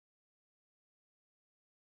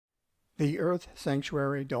The Earth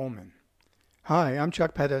Sanctuary Dolmen. Hi, I'm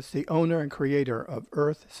Chuck Pettis, the owner and creator of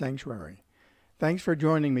Earth Sanctuary. Thanks for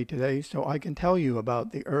joining me today so I can tell you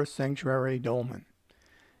about the Earth Sanctuary Dolmen.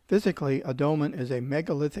 Physically, a dolmen is a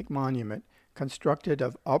megalithic monument constructed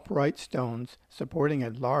of upright stones supporting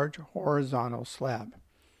a large horizontal slab.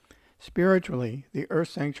 Spiritually, the Earth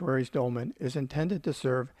Sanctuary's dolmen is intended to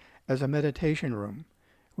serve as a meditation room,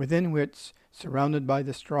 within which, surrounded by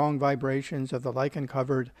the strong vibrations of the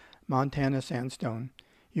lichen-covered Montana sandstone,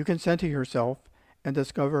 you can center yourself and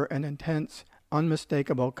discover an intense,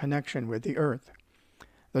 unmistakable connection with the earth.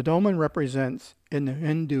 The dolmen represents, in the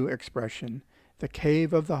Hindu expression, the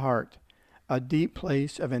cave of the heart, a deep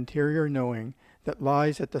place of interior knowing that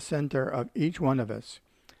lies at the center of each one of us.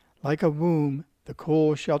 Like a womb, the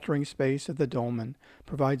cool, sheltering space of the dolmen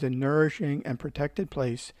provides a nourishing and protected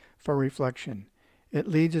place for reflection. It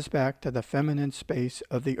leads us back to the feminine space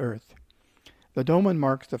of the earth. The dolmen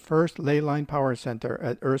marks the first ley-line power center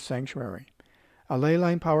at Earth Sanctuary. A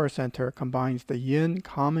ley-line power center combines the yin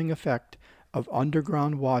calming effect of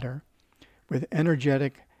underground water with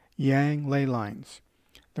energetic yang ley lines.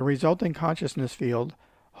 The resulting consciousness field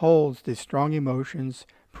holds the strong emotions,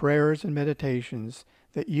 prayers, and meditations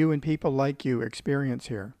that you and people like you experience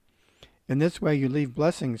here. In this way, you leave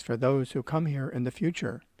blessings for those who come here in the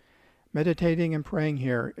future. Meditating and praying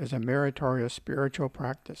here is a meritorious spiritual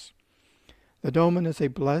practice. The dolmen is a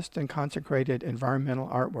blessed and consecrated environmental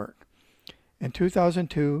artwork. In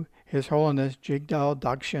 2002, His Holiness Jigdal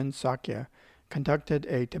Dakshin Sakya conducted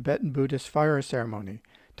a Tibetan Buddhist fire ceremony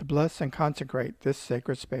to bless and consecrate this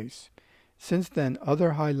sacred space. Since then,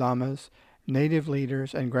 other High Lamas, native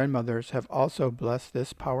leaders, and grandmothers have also blessed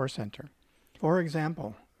this power center. For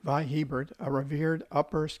example, Vi Hilbert, a revered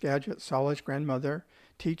Upper Skagit Salish Grandmother,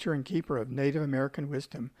 teacher and keeper of Native American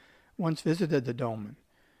wisdom, once visited the dolmen.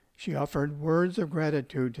 She offered words of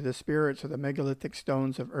gratitude to the spirits of the megalithic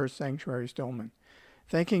stones of Earth Sanctuary's dolmen.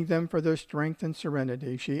 Thanking them for their strength and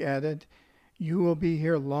serenity, she added, "You will be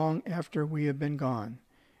here long after we have been gone.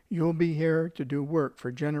 You will be here to do work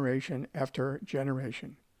for generation after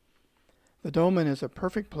generation." The dolmen is a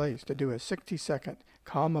perfect place to do a 60-second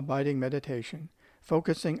calm abiding meditation,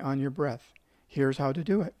 focusing on your breath. Here's how to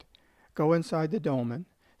do it. Go inside the dolmen,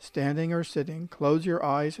 standing or sitting, close your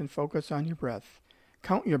eyes and focus on your breath.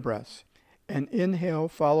 Count your breaths. An inhale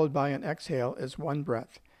followed by an exhale is one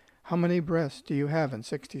breath. How many breaths do you have in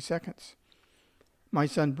 60 seconds? My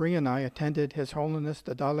son Bree and I attended His Holiness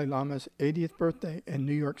the Dalai Lama's 80th birthday in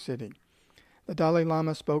New York City. The Dalai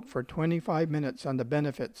Lama spoke for 25 minutes on the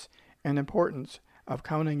benefits and importance of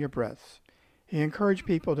counting your breaths. He encouraged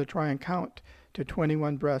people to try and count to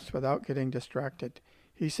 21 breaths without getting distracted.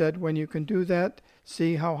 He said, when you can do that,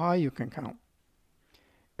 see how high you can count.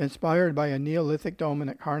 Inspired by a Neolithic dolmen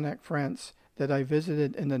at Carnac, France, that I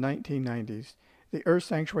visited in the 1990s, the Earth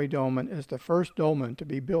Sanctuary Dolmen is the first dolmen to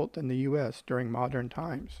be built in the U.S. during modern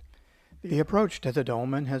times. The approach to the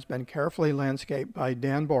dolmen has been carefully landscaped by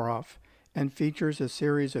Dan Boroff and features a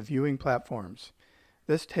series of viewing platforms.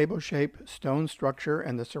 This table-shaped stone structure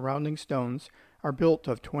and the surrounding stones are built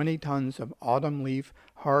of 20 tons of autumn leaf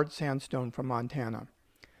hard sandstone from Montana.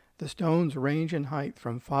 The stones range in height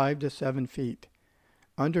from 5 to 7 feet.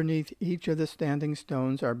 Underneath each of the standing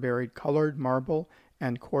stones are buried colored marble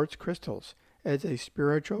and quartz crystals as a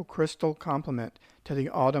spiritual crystal complement to the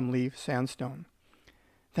autumn leaf sandstone.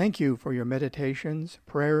 Thank you for your meditations,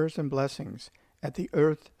 prayers, and blessings at the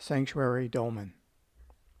Earth Sanctuary Dolmen.